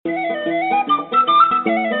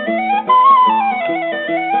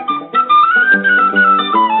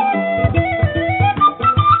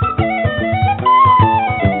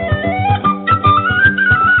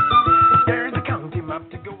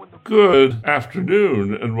Good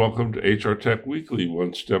afternoon, and welcome to HRTech Weekly,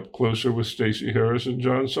 One Step Closer with Stacey Harris and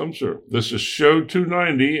John Sumser. This is show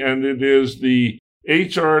 290, and it is the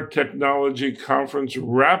HR Technology Conference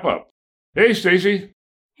wrap-up. Hey, Stacey.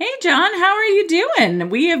 Hey, John. How are you doing?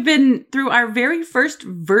 We have been through our very first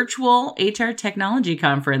virtual HR Technology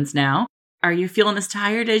Conference now. Are you feeling as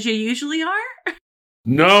tired as you usually are?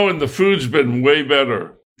 No, and the food's been way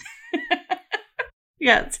better.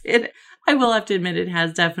 Yes, I will have to admit it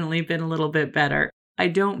has definitely been a little bit better. I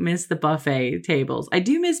don't miss the buffet tables. I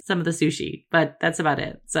do miss some of the sushi, but that's about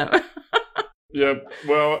it. So, Yep.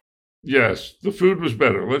 Well, yes, the food was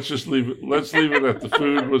better. Let's leave it at the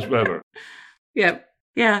food was better. Yep.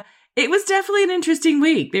 Yeah. It was definitely an interesting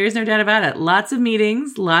week. There is no doubt about it. Lots of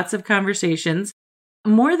meetings, lots of conversations,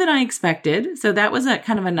 more than I expected. So that was a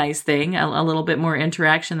kind of a nice thing, a little bit more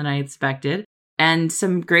interaction than I expected, and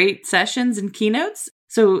some great sessions and keynotes.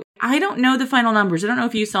 So I don't know the final numbers. I don't know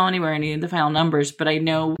if you saw anywhere any of the final numbers, but I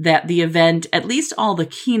know that the event, at least all the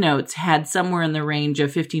keynotes, had somewhere in the range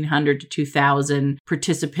of 1,500 to 2,000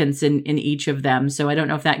 participants in each of them. So I don't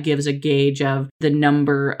know if that gives a gauge of the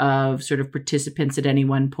number of sort of participants at any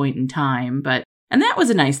one point in time. And that was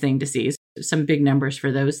a nice thing to see, some big numbers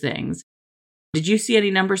for those things. Did you see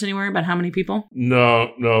any numbers anywhere about how many people?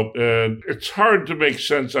 No. And it's hard to make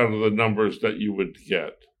sense out of the numbers that you would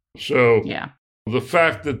get. So yeah. The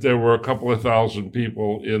fact that there were a couple of thousand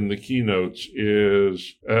people in the keynotes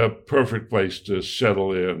is a perfect place to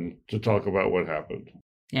settle in to talk about what happened.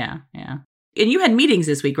 Yeah. And you had meetings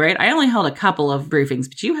this week, right? I only held a couple of briefings,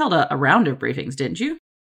 but you held a round of briefings, didn't you?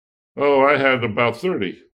 Oh, I had about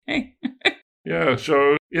 30. Hey. Yeah,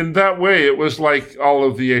 so in that way, it was like all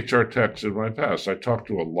of the HR techs in my past. I talked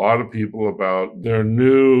to a lot of people about their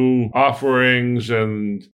new offerings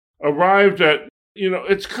and arrived at,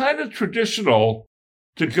 it's kind of traditional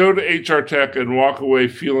to go to HR Tech and walk away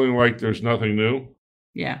feeling like there's nothing new.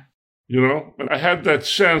 Yeah. And I had that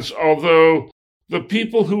sense, although the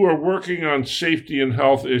people who are working on safety and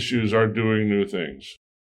health issues are doing new things.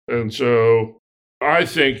 And so I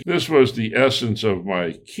think this was the essence of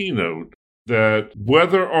my keynote, that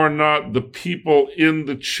whether or not the people in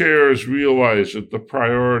the chairs realize that the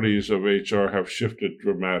priorities of HR have shifted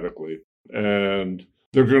dramatically, and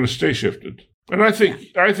they're going to stay shifted. And I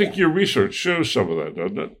think your research shows some of that,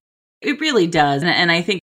 doesn't it? It really does. And I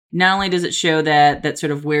think not only does it show that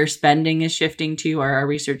sort of where spending is shifting to, our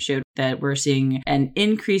research showed that we're seeing an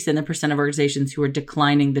increase in the percent of organizations who are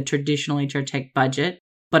declining the traditional HR tech budget,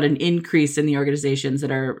 but an increase in the organizations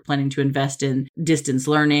that are planning to invest in distance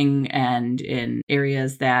learning and in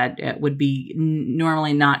areas that would be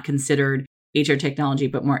normally not considered HR technology,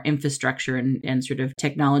 but more infrastructure and sort of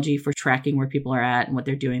technology for tracking where people are at and what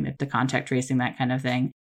they're doing, the contact tracing, that kind of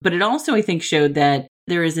thing. But it also, I think, showed that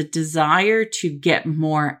there is a desire to get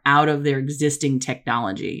more out of their existing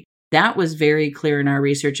technology. That was very clear in our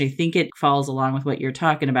research. I think it falls along with what you're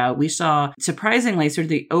talking about. We saw, surprisingly, sort of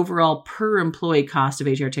the overall per employee cost of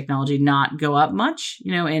HR technology not go up much,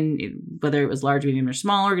 in whether it was large, medium, or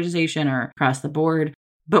small organization or across the board.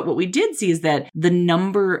 But what we did see is that the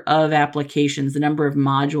number of applications, the number of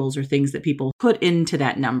modules or things that people put into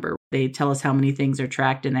that number, they tell us how many things are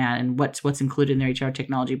tracked in that and what's included in their HR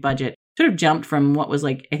technology budget, sort of jumped from what was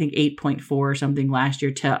like, I think 8.4 or something last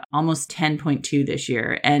year to almost 10.2 this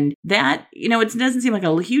year. And that, it doesn't seem like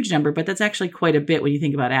a huge number, but that's actually quite a bit when you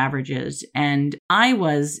think about averages. And I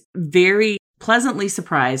was very pleasantly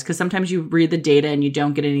surprised because sometimes you read the data and you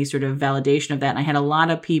don't get any sort of validation of that. And I had a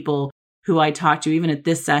lot of people who I talked to, even at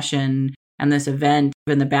this session and this event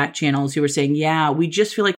in the back channels, who were saying, yeah, we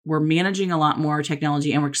just feel like we're managing a lot more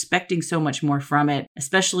technology and we're expecting so much more from it,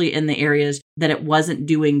 especially in the areas that it wasn't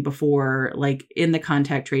doing before, like in the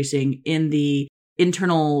contact tracing, in the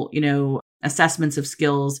internal, assessments of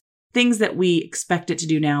skills, things that we expect it to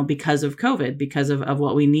do now because of COVID, because of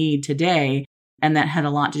what we need today. And that had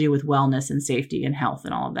a lot to do with wellness and safety and health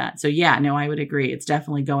and all of that. So yeah, no, I would agree. It's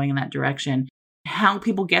definitely going in that direction. How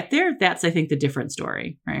people get there, that's, I think, the different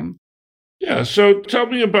story, right? Yeah, so tell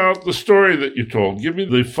me about the story that you told. Give me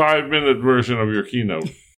the 5-minute version of your keynote.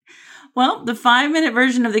 Well, the 5-minute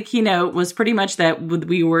version of the keynote was pretty much that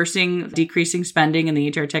we were seeing decreasing spending in the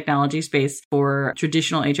HR technology space for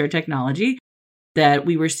traditional HR technology, that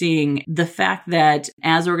we were seeing the fact that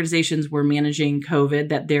as organizations were managing COVID,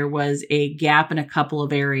 that there was a gap in a couple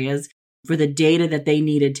of areas for the data that they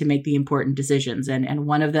needed to make the important decisions. And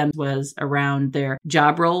one of them was around their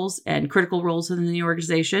job roles and critical roles within the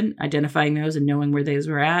organization, identifying those and knowing where those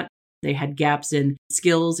were at. They had gaps in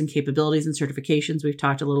skills and capabilities and certifications. We've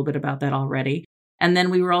talked a little bit about that already. And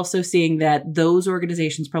then we were also seeing that those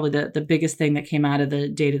organizations, probably the biggest thing that came out of the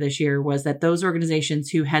data this year was that those organizations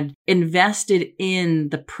who had invested in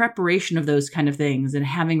the preparation of those kind of things and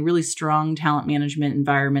having really strong talent management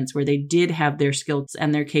environments where they did have their skills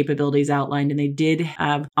and their capabilities outlined, and they did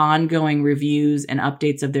have ongoing reviews and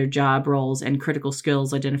updates of their job roles and critical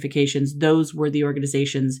skills identifications, those were the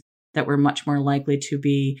organizations that were much more likely to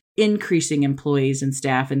be increasing employees and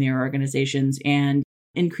staff in their organizations and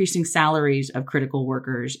increasing salaries of critical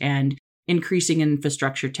workers and increasing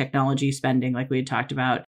infrastructure technology spending, like we had talked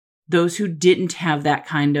about. Those who didn't have that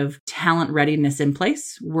kind of talent readiness in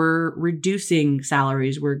place were reducing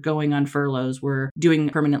salaries, were going on furloughs, were doing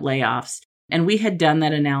permanent layoffs. And we had done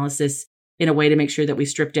that analysis in a way to make sure that we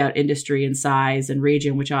stripped out industry and size and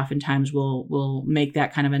region, which oftentimes will make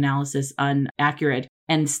that kind of analysis inaccurate.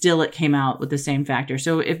 And still it came out with the same factor.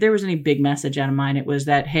 So if there was any big message out of mine, it was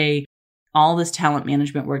that, hey, all this talent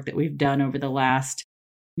management work that we've done over the last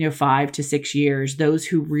 5 to 6 years, those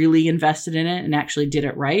who really invested in it and actually did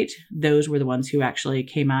it right, those were the ones who actually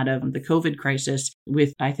came out of the COVID crisis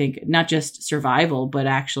with, I think, not just survival, but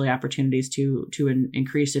actually opportunities to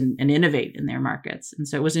increase and innovate in their markets. And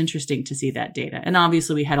so it was interesting to see that data. And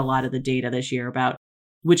obviously we had a lot of the data this year about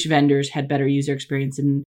which vendors had better user experience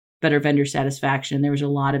and better vendor satisfaction. There was a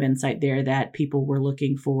lot of insight there that people were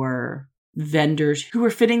looking for vendors who were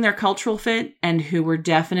fitting their cultural fit and who were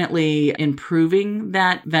definitely improving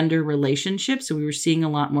that vendor relationship. So we were seeing a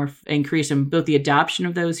lot more increase in both the adoption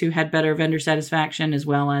of those who had better vendor satisfaction, as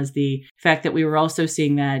well as the fact that we were also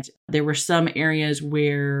seeing that there were some areas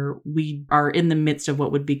where we are in the midst of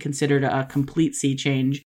what would be considered a complete sea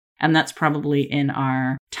change. And that's probably in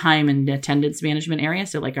our time and attendance management area.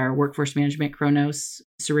 So like our workforce management, Kronos,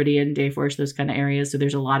 Ceridian, Dayforce, those kind of areas. So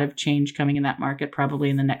there's a lot of change coming in that market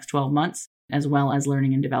probably in the next 12 months, as well as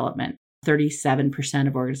learning and development. 37%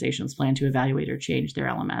 of organizations plan to evaluate or change their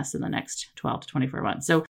LMS in the next 12 to 24 months.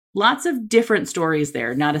 So lots of different stories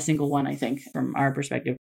there, not a single one, I think, from our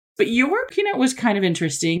perspective. But your keynote was kind of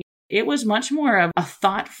interesting. It was much more of a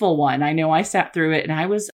thoughtful one. I know I sat through it and I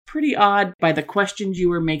was pretty awed by the questions you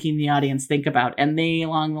were making the audience think about. And they,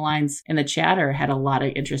 along the lines in the chatter, had a lot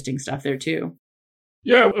of interesting stuff there too.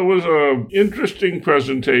 Yeah, it was an interesting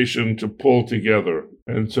presentation to pull together.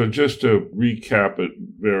 And so just to recap it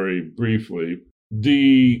very briefly,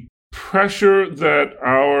 the pressure that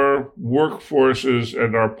our workforces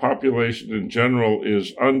and our population in general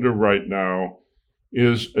is under right now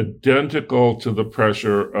is identical to the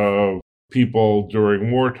pressure of people during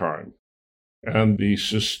wartime. And the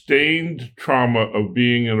sustained trauma of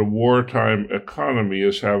being in a wartime economy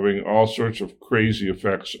is having all sorts of crazy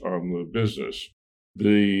effects on the business.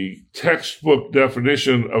 The textbook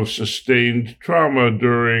definition of sustained trauma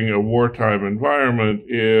during a wartime environment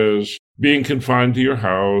is being confined to your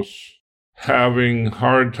house, having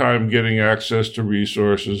hard time getting access to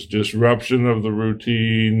resources, disruption of the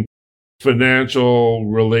routine, financial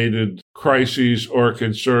related crises or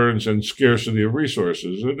concerns, and scarcity of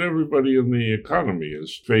resources. And everybody in the economy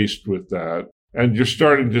is faced with that. And you're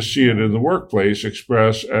starting to see it in the workplace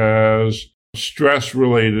expressed as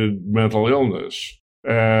stress-related mental illness.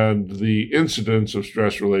 And the incidence of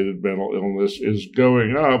stress-related mental illness is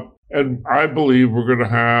going up. And I believe we're going to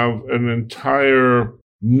have an entire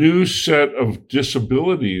new set of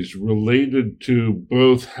disabilities related to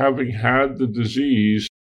both having had the disease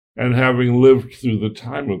and having lived through the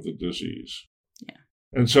time of the disease. Yeah.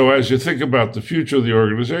 And so as you think about the future of the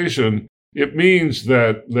organization, it means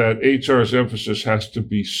that HR's emphasis has to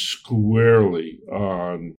be squarely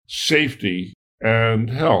on safety and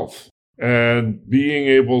health and being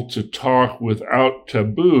able to talk without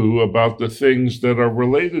taboo about the things that are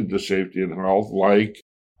related to safety and health, like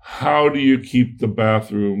how do you keep the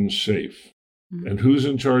bathroom safe? And who's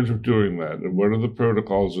in charge of doing that? And what are the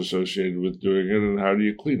protocols associated with doing it? And how do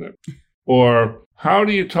you clean it? Or how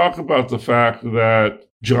do you talk about the fact that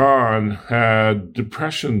John had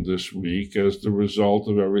depression this week as the result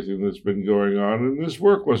of everything that's been going on, and his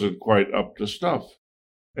work wasn't quite up to stuff?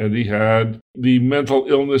 And he had the mental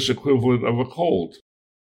illness equivalent of a cold.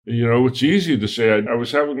 It's easy to say, I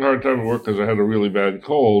was having a hard time at work because I had a really bad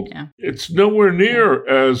cold. Yeah. It's nowhere near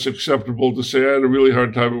as acceptable to say I had a really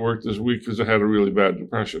hard time at work this week because I had a really bad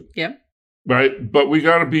depression. Yeah. Right? But we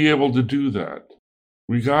got to be able to do that.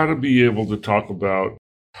 We got to be able to talk about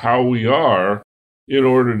how we are in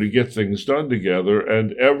order to get things done together.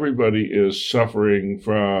 And everybody is suffering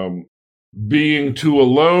from being too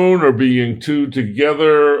alone or being too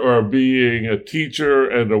together or being a teacher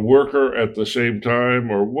and a worker at the same time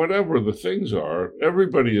or whatever the things are.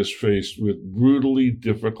 Everybody is faced with brutally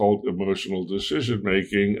difficult emotional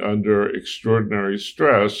decision-making under extraordinary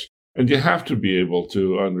stress. And you have to be able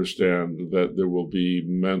to understand that there will be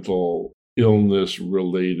mental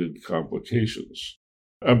illness-related complications.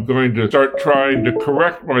 I'm going to start trying to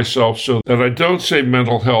correct myself so that I don't say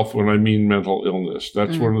mental health when I mean mental illness.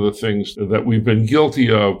 That's one of the things that we've been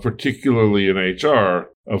guilty of, particularly in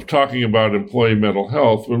HR, of talking about employee mental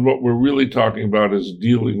health, when what we're really talking about is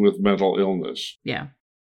dealing with mental illness. Yeah.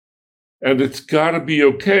 And it's got to be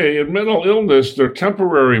okay. And mental illness, they're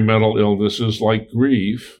temporary mental illnesses like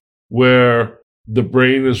grief, where the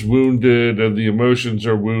brain is wounded and the emotions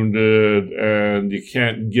are wounded and you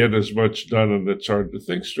can't get as much done and it's hard to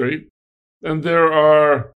think straight. And there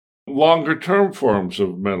are longer term forms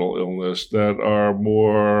of mental illness that are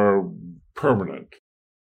more permanent.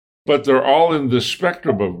 But they're all in this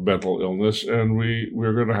spectrum of mental illness, and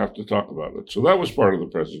we're going to have to talk about it. So that was part of the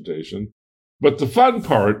presentation. But the fun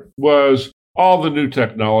part was all the new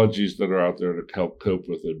technologies that are out there to help cope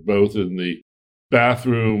with it, both in the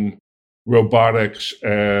bathroom, robotics,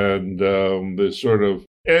 and the sort of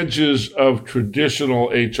edges of traditional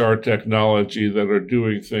HR technology that are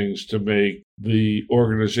doing things to make the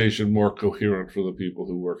organization more coherent for the people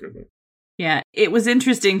who work in it. Yeah, it was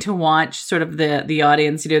interesting to watch sort of the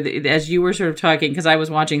audience, as you were sort of talking, because I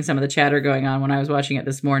was watching some of the chatter going on when I was watching it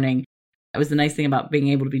this morning. It was the nice thing about being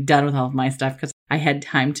able to be done with all of my stuff because I had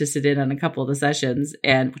time to sit in on a couple of the sessions,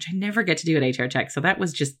 and which I never get to do at HRTech. So that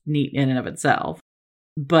was just neat in and of itself.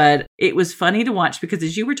 But it was funny to watch because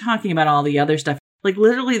as you were talking about all the other stuff, like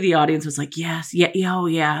literally the audience was like, yes, yeah, oh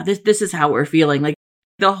yeah, this is how we're feeling. Like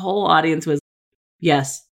the whole audience was,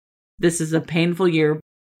 yes, this is a painful year.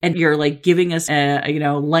 And you're like giving us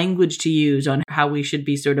language to use on how we should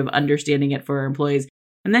be sort of understanding it for our employees.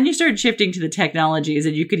 And then you started shifting to the technologies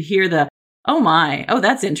and you could hear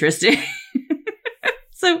that's interesting.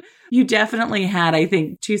 So you definitely had, I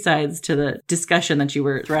think, two sides to the discussion that you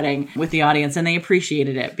were threading with the audience, and they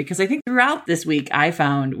appreciated it because I think throughout this week I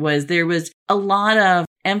found there was a lot of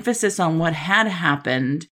emphasis on what had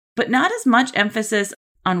happened, but not as much emphasis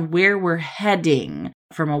on where we're heading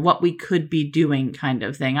from a what we could be doing kind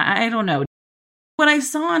of thing. I don't know. What I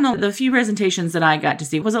saw in the few presentations that I got to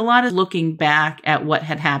see was a lot of looking back at what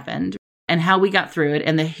had happened and how we got through it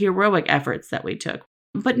and the heroic efforts that we took,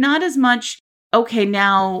 but not as much, okay,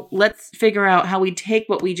 now let's figure out how we take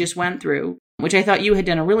what we just went through, which I thought you had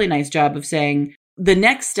done a really nice job of saying the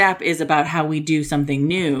next step is about how we do something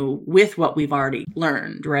new with what we've already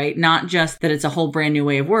learned, right? Not just that it's a whole brand new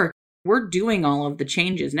way of work. We're doing all of the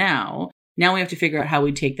changes now. Now we have to figure out how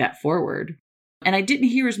we take that forward. And I didn't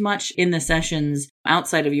hear as much in the sessions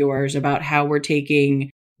outside of yours about how we're taking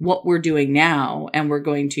what we're doing now and we're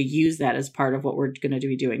going to use that as part of what we're going to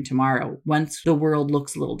be doing tomorrow once the world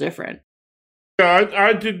looks a little different. Yeah,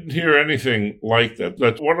 I didn't hear anything like that.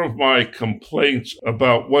 That's one of my complaints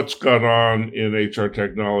about what's gone on in HR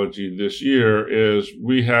technology this year is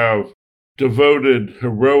we have devoted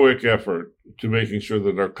heroic effort to making sure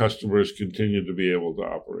that our customers continue to be able to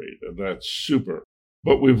operate. And that's super.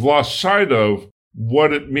 But we've lost sight of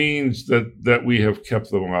what it means that we have kept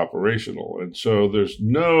them operational. And so there's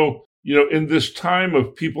no, in this time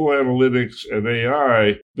of people analytics and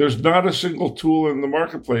AI, there's not a single tool in the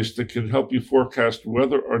marketplace that can help you forecast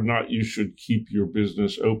whether or not you should keep your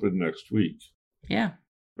business open next week. Yeah.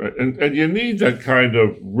 Right. And you need that kind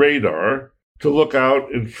of radar to look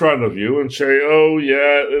out in front of you and say, oh,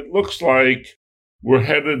 yeah, it looks like we're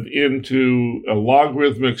headed into a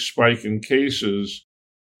logarithmic spike in cases.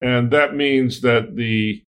 And that means that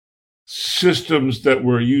the systems that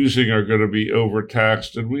we're using are going to be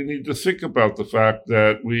overtaxed. And we need to think about the fact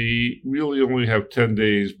that we really only have 10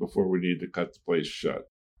 days before we need to cut the place shut.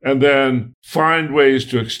 And then find ways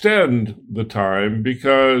to extend the time,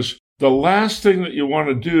 because the last thing that you want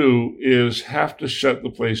to do is have to shut the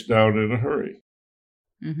place down in a hurry.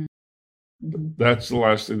 Mm-hmm. That's the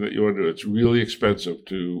last thing that you want to do. It's really expensive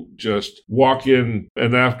to just walk in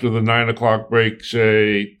and after the 9 o'clock break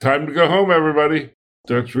say, time to go home, everybody.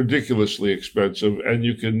 That's ridiculously expensive. And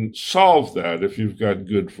you can solve that if you've got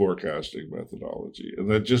good forecasting methodology. And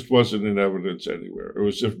that just wasn't in evidence anywhere. It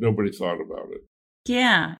was as if nobody thought about it.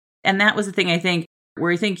 Yeah. And that was the thing, I think,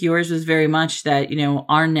 where I think yours was very much that,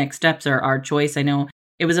 our next steps are our choice. I know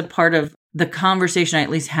it was a part of the conversation I at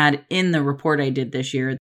least had in the report I did this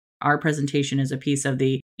year. Our presentation is a piece of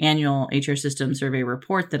the annual HR System Survey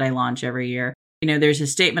report that I launch every year. There's a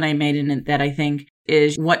statement I made in it that I think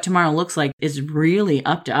is what tomorrow looks like is really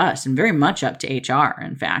up to us and very much up to HR,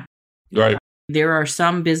 in fact. Right. There are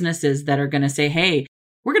some businesses that are going to say, hey,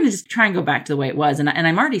 we're going to just try and go back to the way it was. And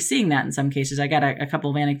I'm already seeing that in some cases. I got a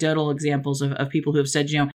couple of anecdotal examples of people who have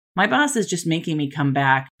said, my boss is just making me come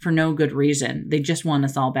back for no good reason. They just want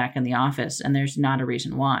us all back in the office, and there's not a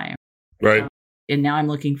reason why. Right. And now I'm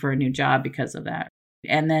looking for a new job because of that.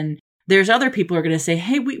 And then there's other people who are going to say,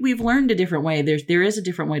 hey, we've learned a different way. There is a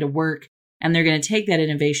different way to work. And they're going to take that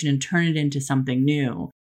innovation and turn it into something new.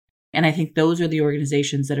 And I think those are the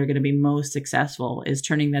organizations that are going to be most successful, is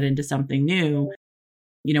turning that into something new.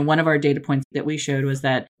 You know, one of our data points that we showed was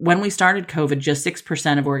that when we started COVID, just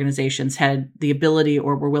 6% of organizations had the ability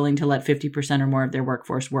or were willing to let 50% or more of their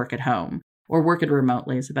workforce work at home, or work it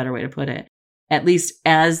remotely is a better way to put it. At least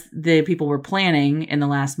as the people were planning in the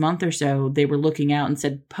last month or so, they were looking out and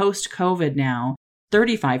said, post-COVID now,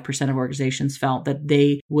 35% of organizations felt that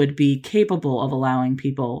they would be capable of allowing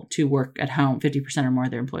people to work at home, 50% or more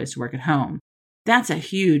of their employees to work at home. That's a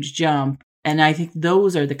huge jump. And I think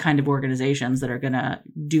those are the kind of organizations that are going to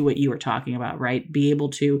do what you were talking about, right? Be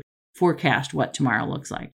able to forecast what tomorrow looks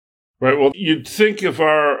like. Right. Well, you'd think if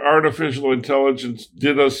our artificial intelligence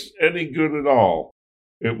did us any good at all,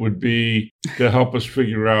 it would be to help us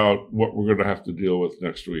figure out what we're going to have to deal with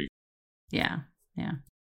next week. Yeah.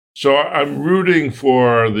 So I'm rooting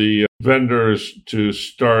for the vendors to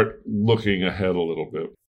start looking ahead a little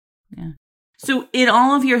bit. Yeah. So in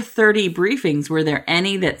all of your 30 briefings, were there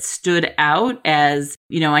any that stood out as,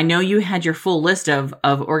 you know, I know you had your full list of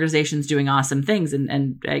organizations doing awesome things,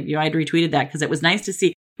 and you know, I'd retweeted that because it was nice to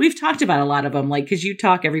see. We've talked about a lot of them, like, because you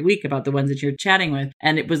talk every week about the ones that you're chatting with,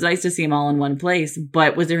 and it was nice to see them all in one place.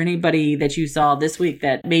 But was there anybody that you saw this week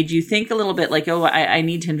that made you think a little bit like, oh, I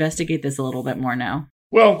need to investigate this a little bit more now?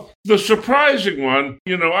 Well, the surprising one,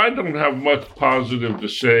 you know, I don't have much positive to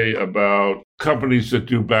say about companies that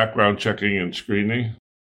do background checking and screening.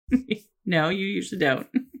 No, you usually don't.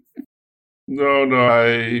 No,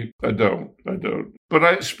 I don't. But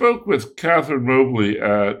I spoke with Catherine Mobley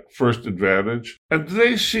at First Advantage, and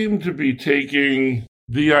they seem to be taking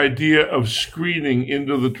the idea of screening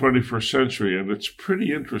into the 21st century, and it's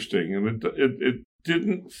pretty interesting, and it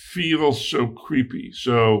didn't feel so creepy.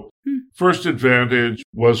 So First Advantage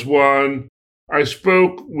was one. I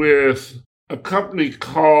spoke with a company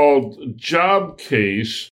called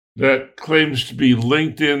Jobcase that claims to be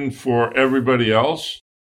LinkedIn for everybody else.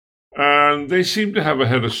 And they seem to have a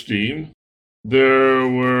head of steam.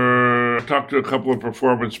 I talked to a couple of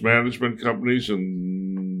performance management companies,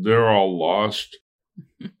 and they're all lost.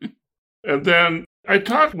 And then I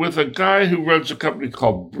talked with a guy who runs a company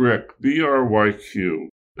called Bryq, BRYQ,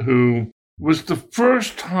 who was the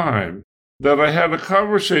first time that I had a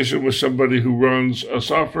conversation with somebody who runs a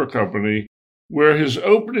software company where his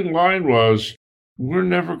opening line was, we're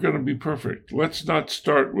never going to be perfect. Let's not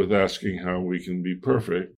start with asking how we can be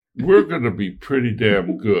perfect. We're going to be pretty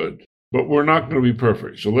damn good, but we're not going to be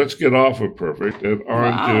perfect. So let's get off of perfect and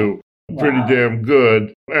on to pretty damn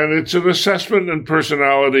good. And it's an assessment and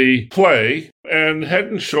personality play, and head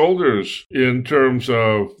and shoulders in terms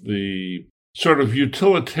of the sort of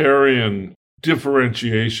utilitarian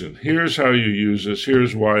differentiation. Here's how you use this.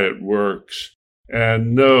 Here's why it works.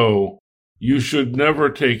 And no, you should never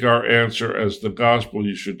take our answer as the gospel.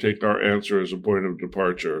 You should take our answer as a point of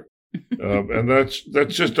departure. And that's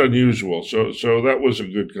just unusual. So that was a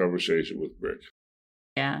good conversation with Bryq.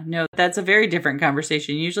 Yeah, no, that's a very different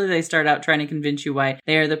conversation. Usually they start out trying to convince you why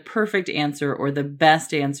they are the perfect answer or the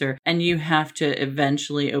best answer, and you have to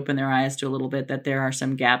eventually open their eyes to a little bit that there are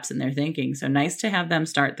some gaps in their thinking. So nice to have them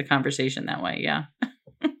start the conversation that way. Yeah.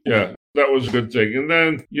 Yeah, that was a good thing. And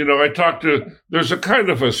then, you know, there's a kind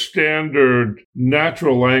of a standard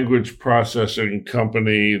natural language processing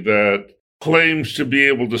company that claims to be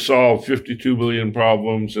able to solve 52 million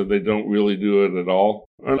problems, and they don't really do it at all.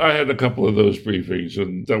 And I had a couple of those briefings,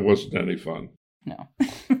 and that wasn't any fun. No.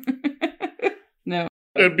 No.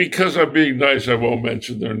 And because I'm being nice, I won't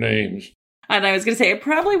mention their names. And I was going to say, it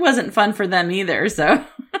probably wasn't fun for them either, so.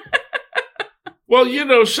 Well, you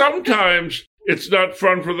know, sometimes it's not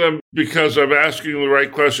fun for them because I'm asking the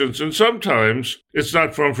right questions, and sometimes it's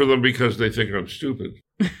not fun for them because they think I'm stupid.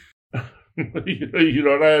 You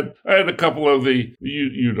know, I had a couple of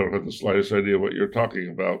you don't have the slightest idea what you're talking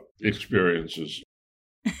about experiences.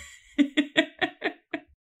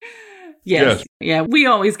 Yes. Yeah, we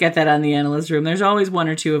always get that on the analyst room. There's always one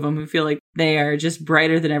or two of them who feel like they are just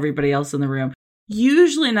brighter than everybody else in the room.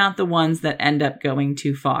 Usually not the ones that end up going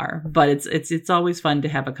too far, but it's always fun to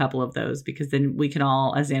have a couple of those, because then we can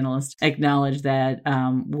all, as analysts, acknowledge that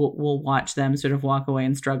we'll watch them sort of walk away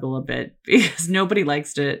and struggle a bit, because nobody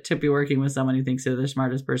likes to be working with someone who thinks they're the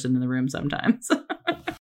smartest person in the room sometimes.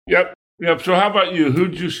 Yep. So how about you?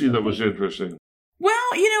 Who'd you see that was interesting?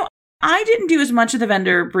 Well, you know, I didn't do as much of the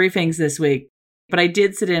vendor briefings this week, but I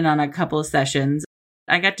did sit in on a couple of sessions.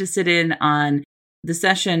 I got to sit in on the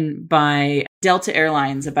session by Delta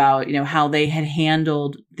Airlines about, how they had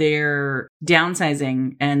handled their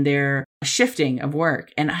downsizing and their shifting of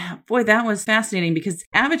work. And boy, that was fascinating because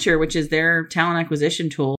Avature, which is their talent acquisition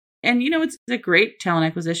tool, and it's a great talent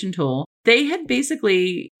acquisition tool, they had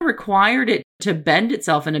basically required it to bend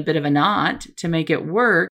itself in a bit of a knot to make it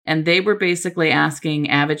work. And they were basically asking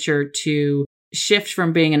Avature to shift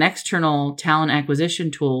from being an external talent acquisition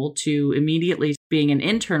tool to immediately being an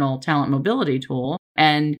internal talent mobility tool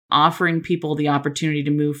and offering people the opportunity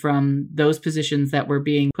to move from those positions that were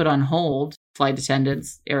being put on hold, flight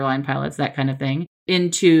attendants, airline pilots, that kind of thing,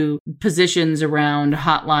 into positions around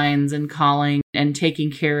hotlines and calling and taking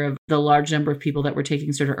care of the large number of people that were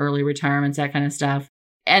taking sort of early retirements, that kind of stuff.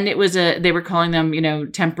 And it was they were calling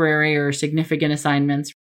them, temporary or significant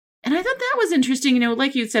assignments. And I thought that was interesting.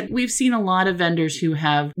 Like you said, we've seen a lot of vendors who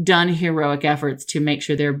have done heroic efforts to make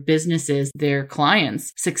sure their businesses, their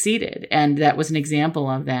clients succeeded. And that was an example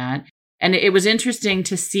of that. And it was interesting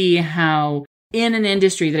to see how in an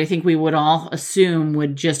industry that I think we would all assume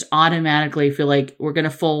would just automatically feel like we're going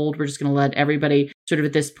to fold, we're just going to let everybody sort of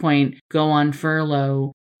at this point go on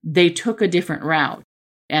furlough, they took a different route.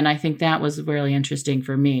 And I think that was really interesting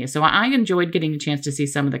for me. So I enjoyed getting a chance to see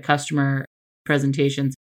some of the customer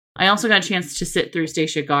presentations. I also got a chance to sit through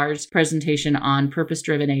Stacia Gar's presentation on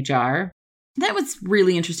purpose-driven HR. That was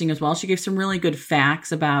really interesting as well. She gave some really good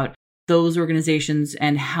facts about those organizations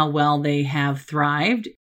and how well they have thrived,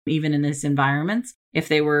 even in this environment. If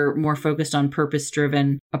they were more focused on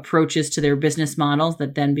purpose-driven approaches to their business models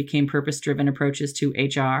that then became purpose-driven approaches to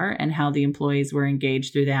HR and how the employees were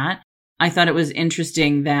engaged through that. I thought it was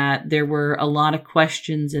interesting that there were a lot of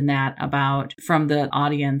questions in that from the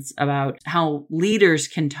audience about how leaders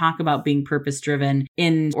can talk about being purpose-driven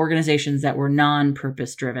in organizations that were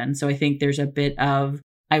non-purpose-driven. So I think there's a bit of,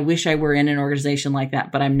 I wish I were in an organization like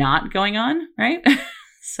that, but I'm not going on, right?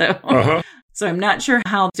 So I'm not sure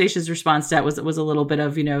how Stacia's response to that was a little bit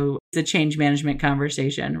of, the change management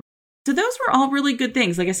conversation. So those were all really good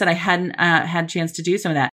things. Like I said, I hadn't had a chance to do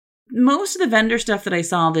some of that. Most of the vendor stuff that I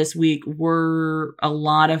saw this week were a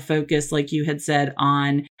lot of focus, like you had said,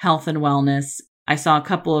 on health and wellness. I saw a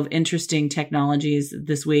couple of interesting technologies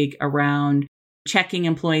this week around checking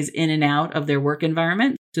employees in and out of their work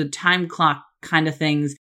environment. So time clock kind of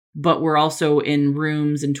things, but we're also in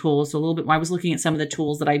rooms and tools. So a little bit, I was looking at some of the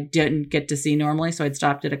tools that I didn't get to see normally. So I'd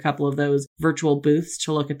stopped at a couple of those virtual booths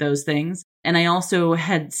to look at those things. And I also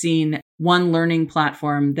had seen one learning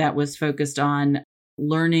platform that was focused on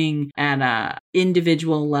learning at a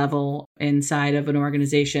individual level inside of an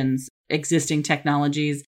organization's existing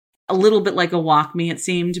technologies, a little bit like a WalkMe, it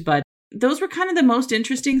seemed, but those were kind of the most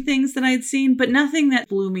interesting things that I'd seen, but nothing that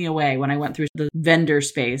blew me away when I went through the vendor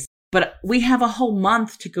space. But we have a whole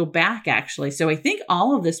month to go back, actually. So I think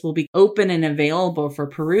all of this will be open and available for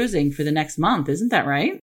perusing for the next month. Isn't that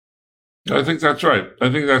right? I think that's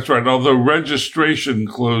right. Although registration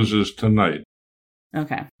closes tonight.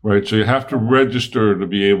 Okay. Right. So you have to register to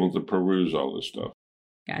be able to peruse all this stuff.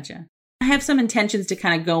 Gotcha. I have some intentions to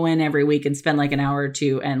kind of go in every week and spend like an hour or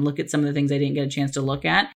two and look at some of the things I didn't get a chance to look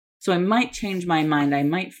at. So I might change my mind. I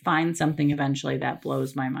might find something eventually that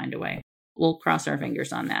blows my mind away. We'll cross our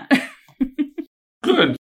fingers on that.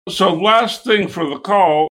 Good. So last thing for the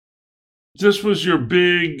call, this was your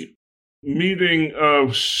big meeting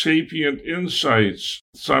of Sapient Insights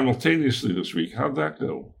simultaneously this week. How'd that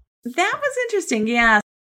go? That was interesting. Yeah.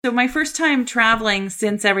 So my first time traveling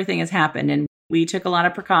since everything has happened, and we took a lot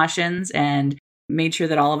of precautions and made sure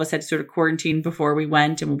that all of us had sort of quarantined before we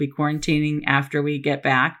went, and we'll be quarantining after we get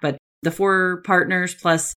back. But the 4 partners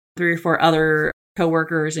plus 3 or 4 other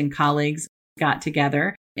coworkers and colleagues got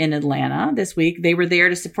together in Atlanta this week. They were there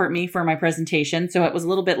to support me for my presentation. So it was a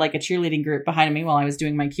little bit like a cheerleading group behind me while I was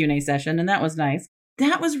doing my Q&A session. And that was nice.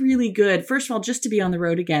 That was really good. First of all, just to be on the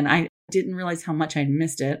road again, I didn't realize how much I'd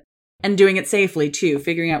missed it. And doing it safely, too,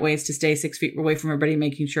 figuring out ways to stay 6 feet away from everybody,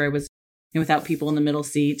 making sure I was without people in the middle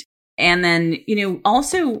seat. And then,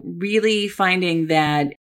 also really finding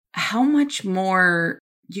that how much more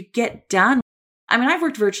you get done. I mean, I've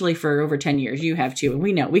worked virtually for over 10 years. You have too. And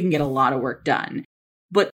we know we can get a lot of work done.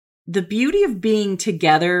 But the beauty of being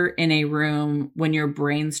together in a room when you're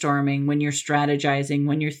brainstorming, when you're strategizing,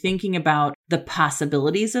 when you're thinking about the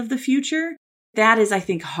possibilities of the future, that is, I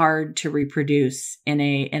think, hard to reproduce in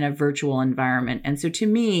a virtual environment. And so to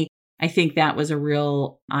me, I think that was a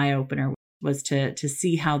real eye-opener, was to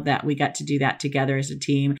see how that we got to do that together as a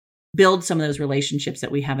team. build some of those relationships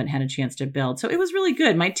that we haven't had a chance to build. So it was really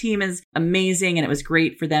good. My team is amazing, and it was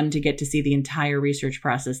great for them to get to see the entire research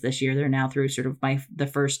process this year. They're now through sort of the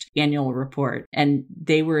first annual report, and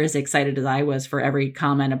they were as excited as I was for every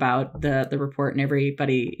comment about the report and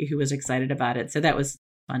everybody who was excited about it. So that was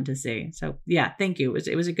fun to see. So yeah, thank you.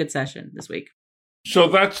 It was a good session this week. So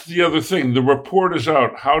that's the other thing. The report is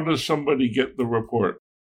out. How does somebody get the report?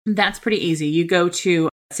 That's pretty easy. You go to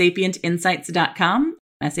sapientinsights.com,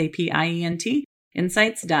 SAPIENT,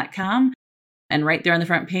 insights.com. And right there on the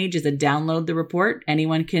front page is a download the report.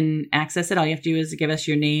 Anyone can access it. All you have to do is give us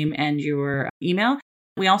your name and your email.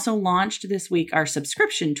 We also launched this week our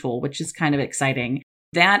subscription tool, which is kind of exciting.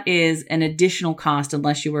 That is an additional cost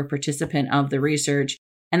unless you were a participant of the research.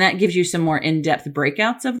 And that gives you some more in-depth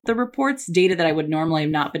breakouts of the reports, data that I would normally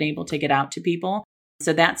have not been able to get out to people.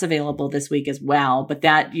 So that's available this week as well. But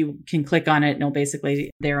that you can click on it. And it'll basically,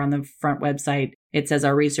 there on the front website, it says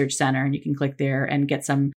our research center, and you can click there and get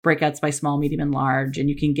some breakouts by small, medium, and large. And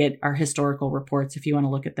you can get our historical reports if you want to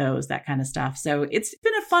look at those, that kind of stuff. So it's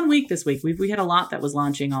been a fun week this week. We had a lot that was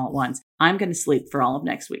launching all at once. I'm going to sleep for all of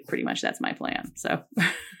next week. Pretty much that's my plan. So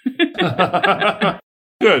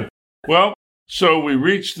Good. Well, so we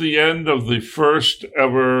reached the end of the first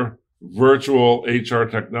ever virtual HR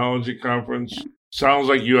technology conference. Sounds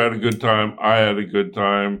like you had a good time. I had a good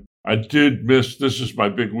time. I did miss, this is my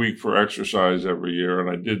big week for exercise every year, and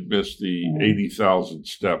I did miss the 80,000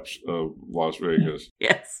 steps of Las Vegas.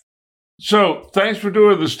 Yes. So thanks for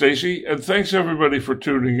doing this, Stacey, and thanks everybody for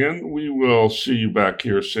tuning in. We will see you back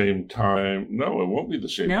here same time. No, it won't be the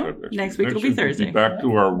same time next week. It'll be Thursday. We'll be back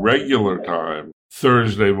to our regular time,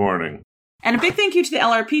 Thursday morning. And a big thank you to the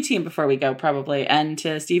LRP team before we go, probably, and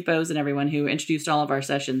to Steve Bose and everyone who introduced all of our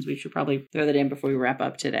sessions. We should probably throw that in before we wrap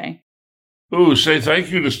up today. Ooh, say thank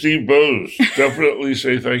you to Steve Bose. Definitely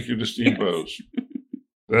say thank you to Steve Bose.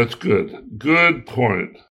 That's good. Good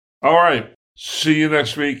point. All right. See you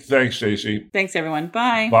next week. Thanks, Stacey. Thanks, everyone.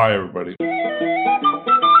 Bye. Bye, everybody.